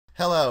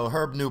Hello,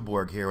 Herb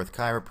Newborg here with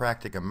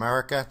Chiropractic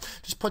America.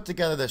 Just put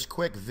together this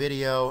quick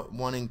video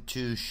wanting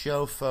to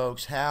show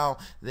folks how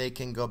they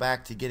can go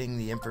back to getting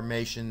the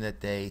information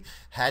that they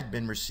had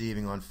been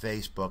receiving on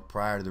Facebook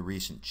prior to the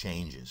recent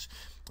changes.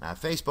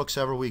 Facebook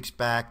several weeks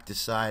back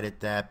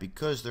decided that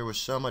because there was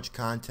so much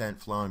content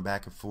flowing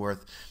back and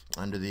forth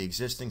under the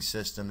existing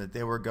system that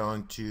they were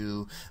going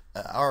to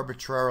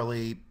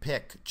arbitrarily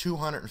pick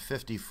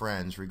 250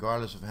 friends,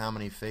 regardless of how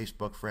many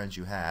Facebook friends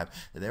you have,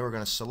 that they were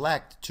going to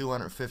select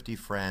 250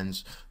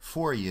 friends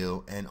for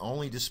you and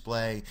only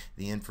display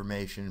the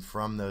information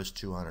from those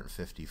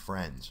 250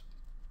 friends.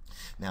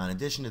 Now, in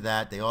addition to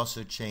that, they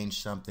also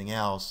changed something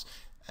else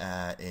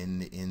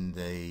in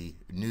the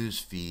news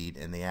feed,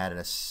 and they added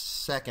a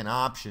second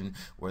option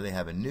where they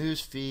have a news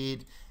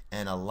feed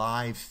and a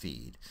live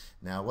feed.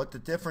 Now, what the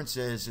difference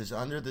is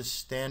under the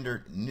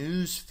standard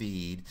news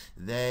feed,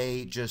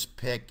 they just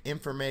pick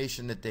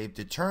information that they've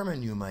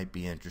determined you might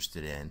be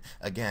interested in,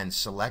 again,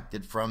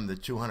 selected from the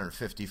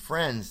 250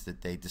 friends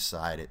that they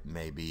decided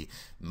may be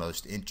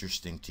most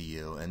interesting to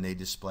you, and they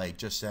display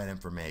just that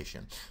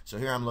information. So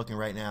here I'm looking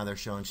right now, they're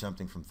showing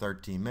something from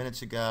 13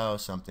 minutes ago,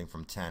 something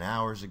from 10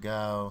 hours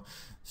ago,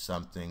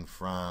 something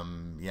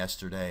from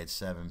yesterday at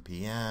 7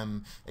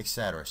 p.m.,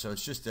 etc. So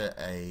it's just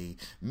a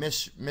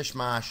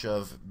mishmash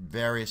of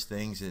various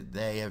things that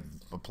they have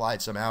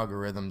applied some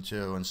algorithm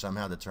to and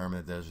somehow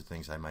determined that those are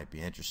things I might be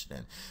interested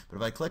in. But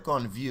if I click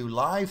on View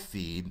Live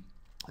Feed,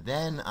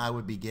 then I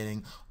would be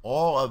getting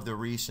all of the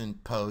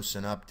recent posts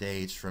and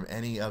updates from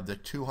any of the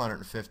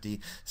 250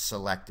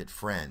 selected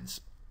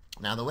friends.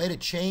 Now, the way to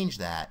change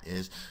that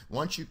is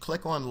once you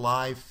click on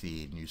Live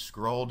Feed and you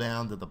scroll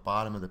down to the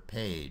bottom of the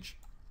page,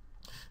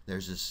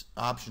 there's this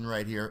option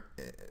right here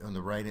on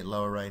the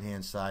lower right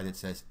hand side that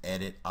says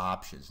Edit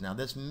Options. Now,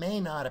 this may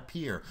not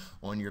appear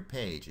on your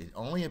page. It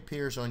only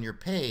appears on your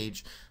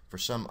page for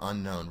some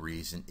unknown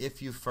reason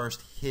if you've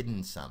first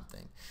hidden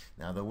something.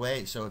 Now,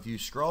 so if you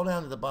scroll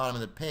down to the bottom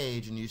of the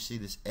page and you see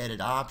this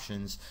Edit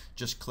Options,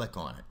 just click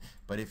on it.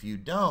 But if you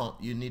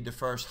don't, you need to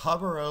first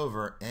hover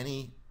over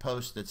any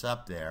post that's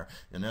up there.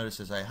 You'll notice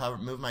as I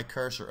move my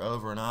cursor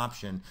over an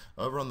option,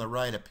 over on the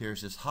right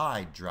appears this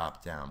Hide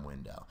drop-down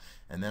window.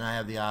 And then I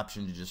have the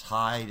option to just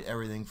hide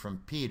everything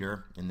from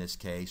Peter, in this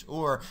case,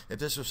 or if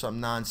this was some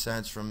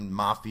nonsense from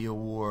Mafia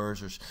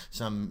Wars or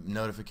some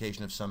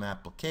notification of some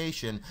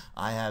application,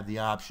 I have the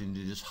option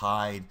to just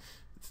hide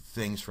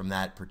things from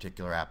that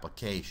particular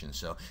application.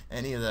 So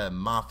any of the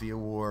Mafia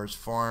Wars,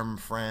 Farm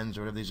Friends,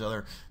 or whatever these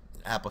other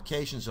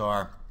applications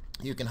are,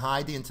 you can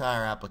hide the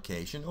entire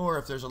application, or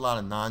if there's a lot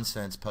of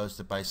nonsense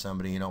posted by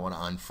somebody and you don't want to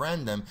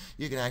unfriend them,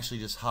 you can actually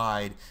just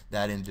hide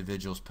that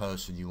individual's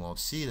post and you won't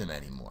see them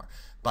anymore.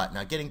 But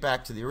now, getting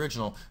back to the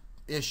original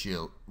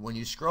issue, when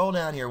you scroll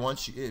down here,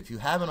 if you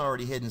haven't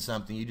already hidden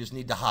something, you just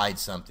need to hide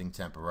something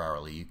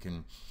temporarily. You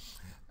can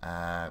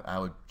I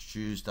would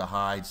choose to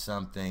hide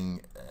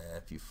something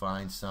if you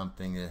find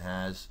something that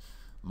has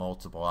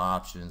multiple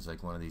options,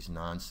 like one of these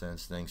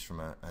nonsense things from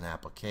an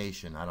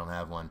application. I don't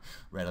have one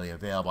readily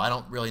available. I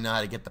don't really know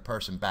how to get the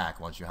person back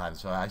once you hide them.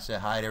 So I say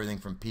hide everything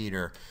from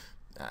Peter.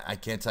 I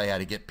can't tell you how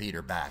to get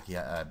Peter back.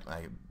 Yeah,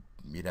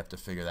 you'd have to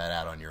figure that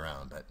out on your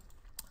own. But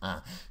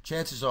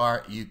chances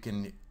are you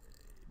can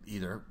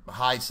either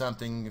hide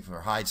something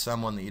or hide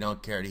someone that you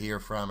don't care to hear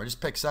from, or just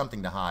pick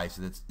something to hide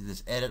so that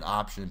this Edit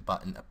Option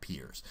button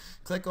appears.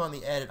 Click on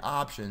the Edit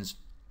Options,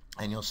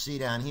 and you'll see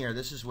down here,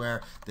 this is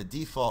where the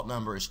default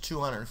number is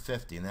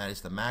 250, and that is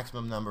the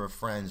maximum number of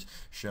friends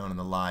shown in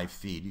the live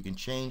feed. You can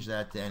change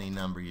that to any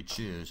number you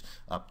choose,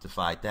 up to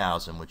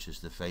 5,000, which is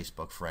the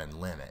Facebook friend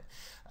limit.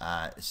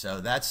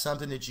 So that's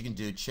something that you can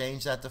do.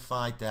 Change that to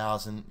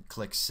 5,000,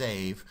 click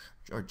Save,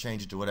 or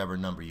change it to whatever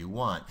number you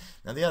want.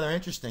 Now, the other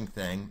interesting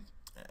thing,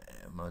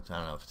 I don't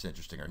know if it's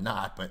interesting or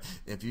not, but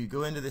if you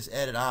go into this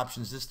Edit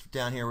Options, this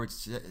down here where it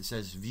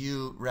says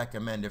View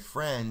Recommended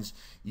Friends,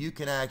 you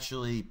can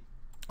actually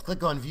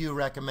click on View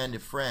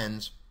Recommended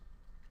Friends,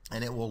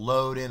 and it will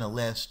load in a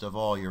list of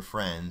all your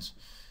friends.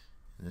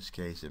 In this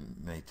case, it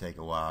may take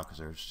a while because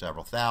there's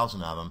several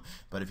thousand of them.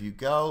 But if you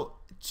go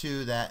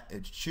to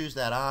that, choose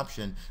that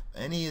option,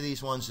 any of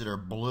these ones that are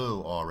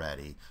blue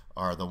already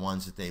are the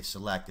ones that they've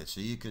selected.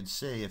 So you could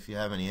see, if you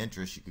have any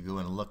interest, you could go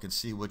in and look and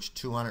see which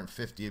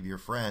 250 of your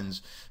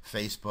friends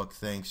Facebook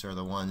thinks are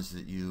the ones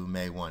that you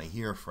may want to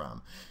hear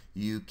from.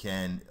 You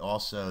can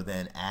also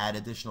then add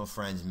additional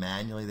friends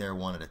manually there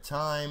one at a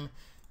time.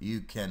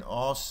 You can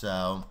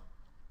also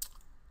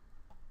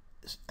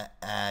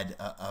add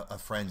a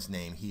friend's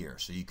name here.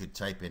 So you could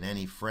type in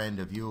any friend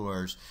of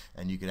yours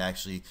and you could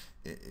actually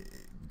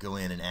go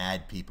in and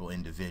add people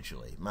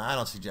individually. I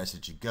don't suggest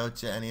that you go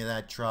to any of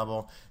that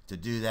trouble to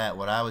do that.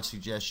 What I would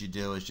suggest you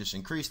do is just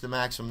increase the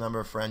maximum number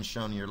of friends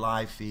shown in your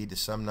live feed to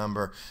some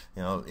number,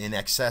 in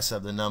excess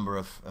of the number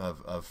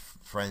of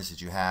friends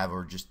that you have,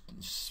 or just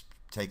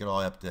take it all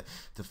up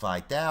to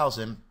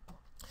 5,000,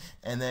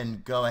 and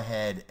then go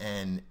ahead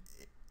and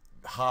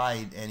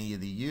hide any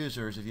of the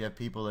users. If you have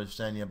people that are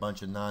sending you a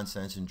bunch of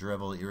nonsense and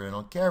drivel that you really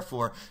don't care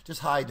for,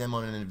 just hide them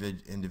on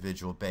an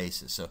individual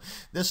basis. So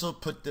this will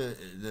put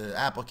the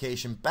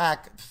application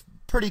back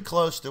pretty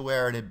close to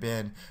where it had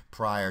been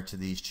prior to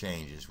these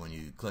changes. When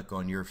you click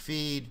on your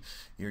feed,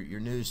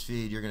 your news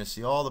feed, you're going to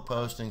see all the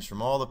postings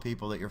from all the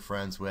people that you're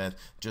friends with,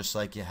 just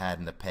like you had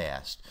in the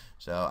past.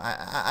 So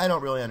I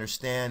don't really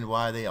understand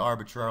why they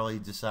arbitrarily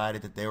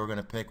decided that they were going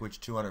to pick which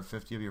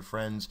 250 of your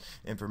friends'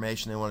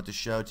 information they wanted to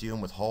show to you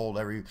and withhold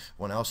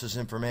everyone else's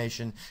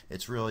information.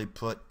 It's really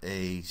put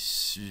a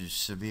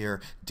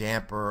severe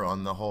damper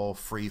on the whole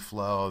free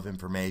flow of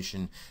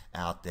information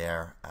out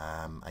there.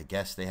 I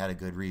guess they had a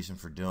good reason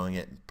for doing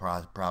it.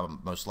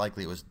 Most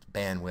likely it was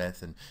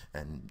bandwidth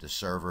and the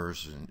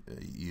servers and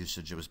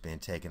usage that was being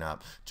taken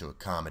up to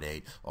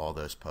accommodate all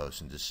those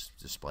posts and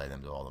display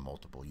them to all the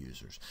multiple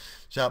users.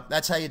 So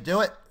that's how you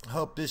do it.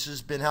 Hope this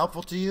has been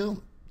helpful to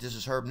you. This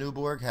is Herb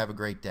Newborg. Have a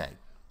great day.